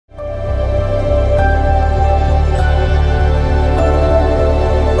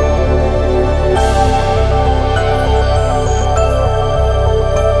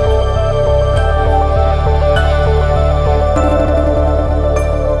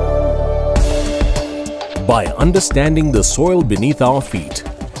By understanding the soil beneath our feet,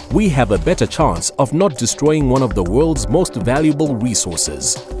 we have a better chance of not destroying one of the world's most valuable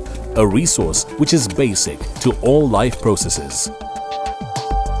resources, a resource which is basic to all life processes.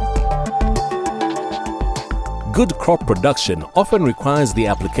 Good crop production often requires the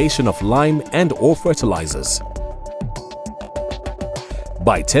application of lime and/or fertilizers.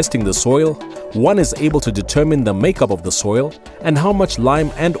 By testing the soil, one is able to determine the makeup of the soil and how much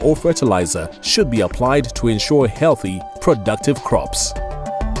lime and/or fertilizer should be applied to ensure healthy, productive crops.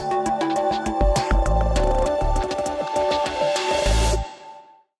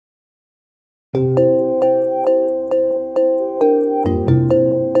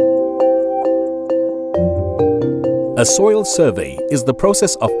 A soil survey is the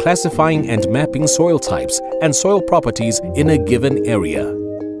process of classifying and mapping soil types and soil properties in a given area.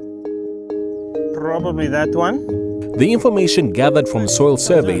 Probably that one. The information gathered from soil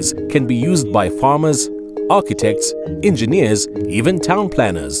surveys can be used by farmers, architects, engineers, even town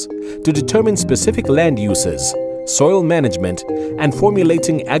planners to determine specific land uses, soil management, and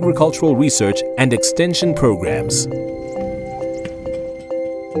formulating agricultural research and extension programs.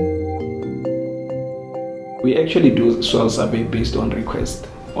 We actually do soil survey based on request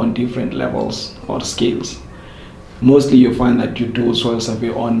on different levels or scales. Mostly you find that you do soil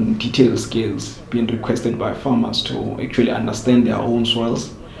survey on detailed scales being requested by farmers to actually understand their own soils,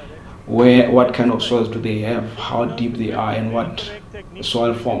 what kind of soils do they have, how deep they are, and what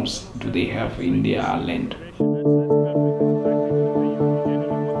soil forms do they have in their land.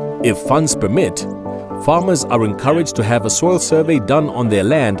 If funds permit, farmers are encouraged to have a soil survey done on their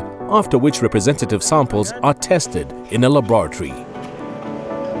land, after which representative samples are tested in a laboratory.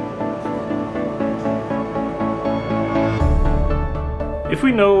 If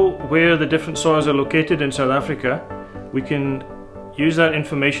we know where the different soils are located in South Africa, we can use that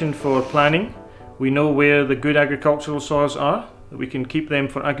information for planning. We know where the good agricultural soils are, that we can keep them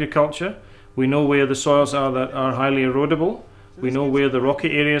for agriculture. We know where the soils are that are highly erodible. We know where the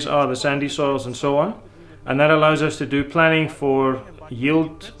rocky areas are, the sandy soils, and so on. And that allows us to do planning for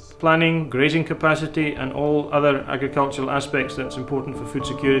yield planning, grazing capacity, and all other agricultural aspects that's important for food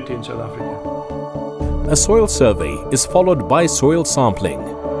security in South Africa. A soil survey is followed by soil sampling.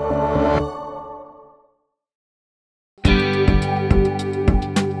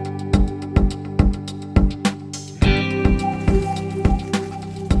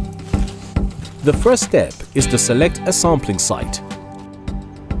 The first step is to select a sampling site.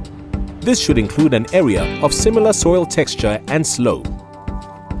 This should include an area of similar soil texture and slope.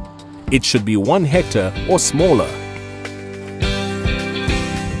 It should be 1 hectare or smaller.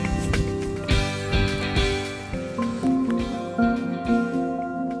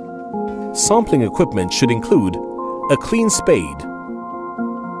 Sampling equipment should include a clean spade,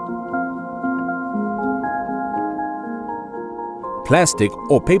 plastic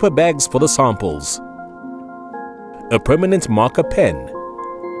or paper bags for the samples, a permanent marker pen,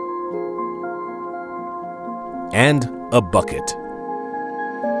 and a bucket.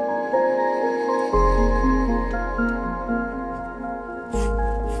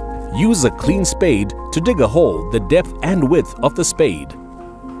 Use a clean spade to dig a hole the depth and width of the spade.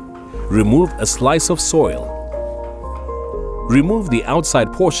 Remove a slice of soil. Remove the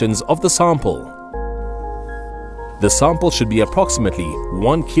outside portions of the sample. The sample should be approximately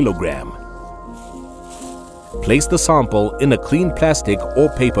 1 kilogram. Place the sample in a clean plastic or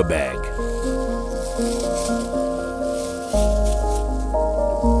paper bag.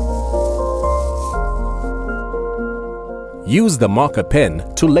 Use the marker pen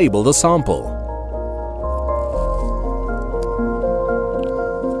to label the sample.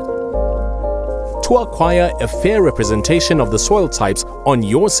 To acquire a fair representation of the soil types on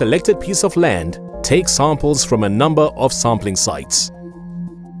your selected piece of land, take samples from a number of sampling sites.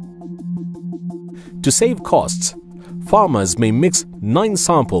 To save costs, farmers may mix 9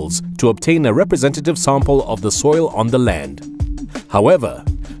 samples to obtain a representative sample of the soil on the land. However,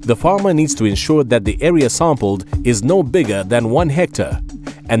 the farmer needs to ensure that the area sampled is no bigger than 1 hectare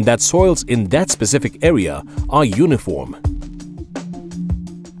and that soils in that specific area are uniform.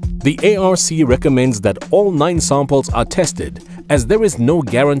 The ARC recommends that all 9 samples are tested, as there is no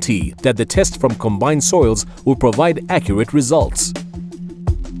guarantee that the test from combined soils will provide accurate results.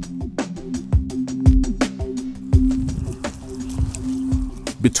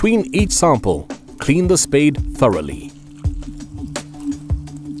 Between each sample, clean the spade thoroughly.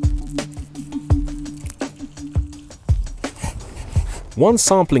 Once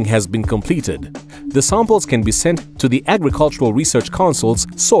sampling has been completed, the samples can be sent to the Agricultural Research Council's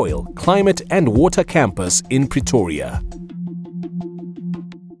Soil, Climate and Water Campus in Pretoria.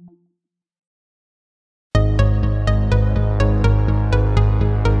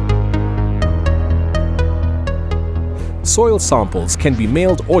 soil samples can be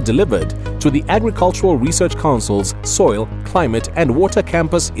mailed or delivered to the Agricultural Research Council's Soil, Climate and Water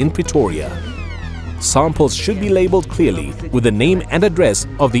Campus in Pretoria. Samples should be labelled clearly with the name and address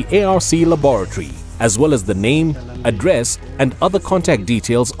of the ARC laboratory, as well as the name, address and other contact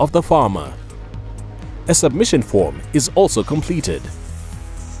details of the farmer. A submission form is also completed.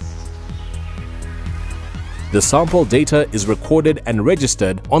 The sample data is recorded and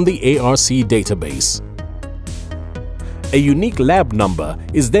registered on the ARC database. A unique lab number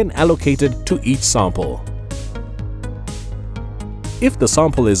is then allocated to each sample. If the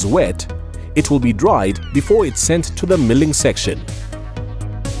sample is wet, it will be dried before it's sent to the milling section.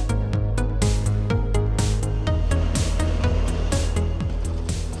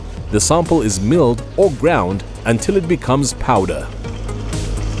 The sample is milled or ground until it becomes powder.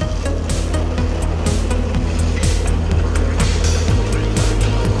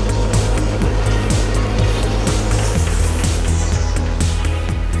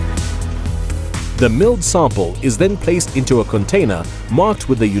 The milled sample is then placed into a container marked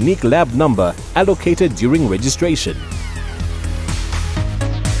with the unique lab number allocated during registration.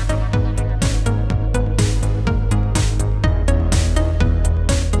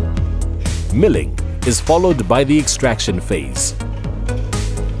 Milling is followed by the extraction phase.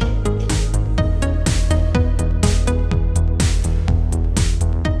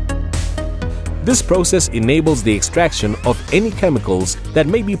 This process enables the extraction of any chemicals that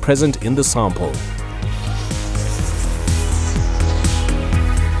may be present in the sample.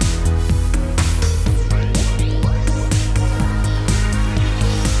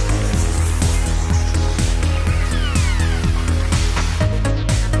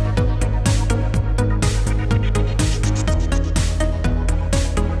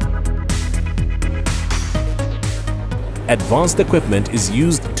 Advanced equipment is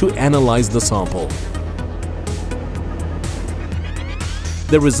used to analyze the sample.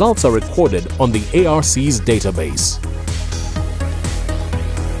 The results are recorded on the ARC's database.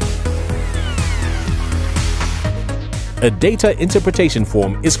 A data interpretation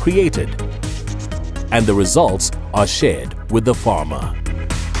form is created, and the results are shared with the farmer.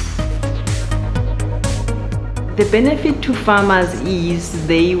 The benefit to farmers is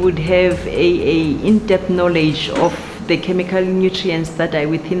they would have a in-depth knowledge of the chemical nutrients that are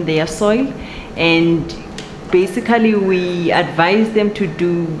within their soil, and basically we advise them to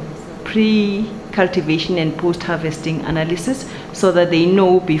do pre-cultivation and post-harvesting analysis so that they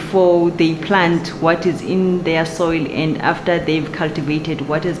know before they plant what is in their soil, and after they've cultivated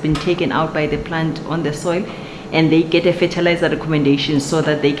what has been taken out by the plant on the soil, and they get a fertilizer recommendation so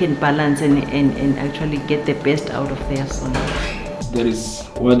that they can balance and actually get the best out of their soil. There is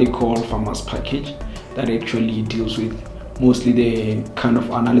what they call farmers package that actually deals with mostly the kind of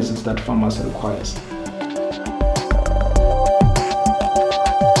analysis that farmers requires.